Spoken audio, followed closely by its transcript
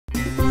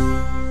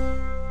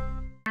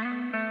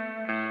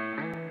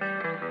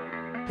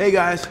Hey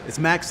guys, it's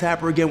Max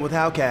Tapper again with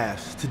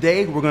Howcast.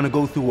 Today we're going to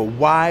go through a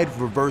wide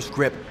reverse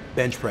grip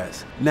bench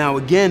press. Now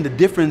again, the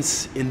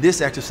difference in this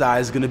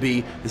exercise is going to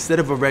be, instead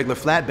of a regular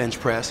flat bench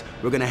press,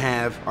 we're going to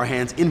have our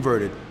hands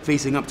inverted,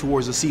 facing up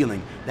towards the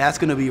ceiling. That's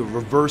going to be a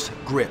reverse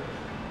grip.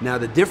 Now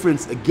the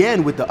difference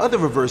again with the other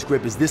reverse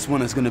grip is this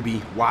one is going to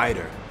be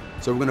wider.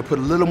 So we're going to put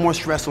a little more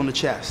stress on the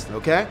chest,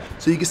 okay?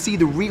 So you can see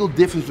the real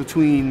difference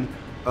between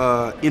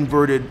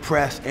inverted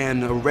press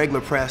and a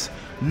regular press.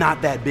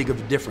 Not that big of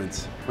a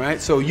difference, right?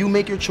 So you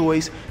make your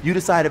choice, you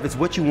decide if it's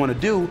what you want to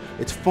do.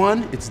 It's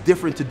fun, it's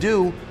different to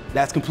do,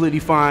 that's completely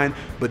fine,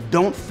 but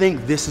don't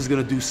think this is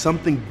going to do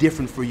something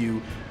different for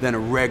you than a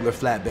regular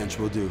flat bench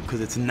will do,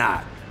 because it's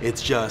not.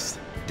 It's just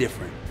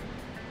different.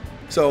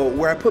 So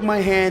where I put my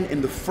hand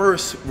in the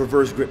first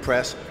reverse grip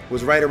press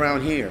was right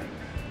around here.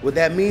 What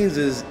that means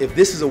is if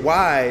this is a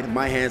wide,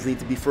 my hands need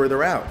to be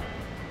further out.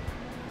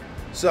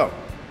 So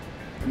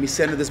let me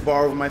center this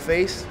bar over my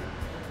face,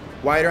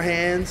 wider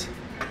hands,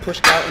 push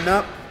out and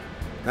up.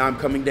 Now I'm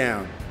coming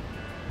down.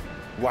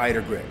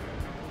 Wider grip.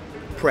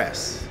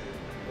 Press.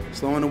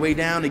 Slowing the way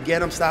down.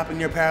 Again, I'm stopping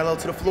near parallel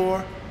to the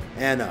floor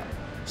and up.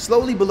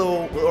 Slowly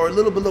below, or a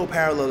little below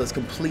parallel is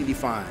completely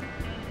fine.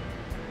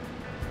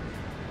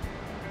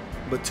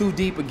 But too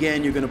deep,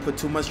 again, you're going to put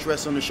too much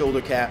stress on the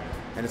shoulder cap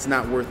and it's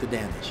not worth the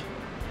damage.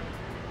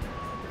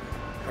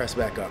 Press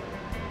back up.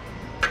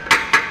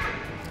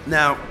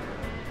 Now,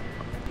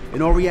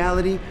 in all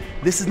reality,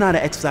 this is not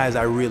an exercise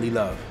I really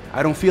love.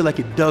 I don't feel like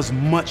it does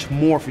much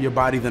more for your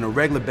body than a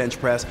regular bench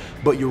press,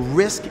 but your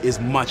risk is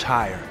much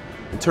higher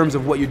in terms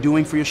of what you're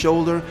doing for your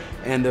shoulder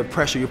and the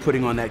pressure you're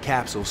putting on that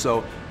capsule.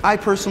 So I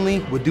personally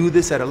would do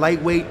this at a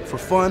lightweight for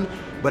fun,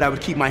 but I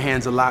would keep my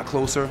hands a lot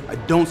closer. I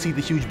don't see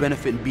the huge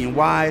benefit in being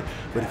wide,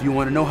 but if you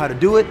want to know how to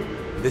do it,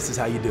 this is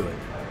how you do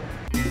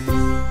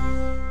it.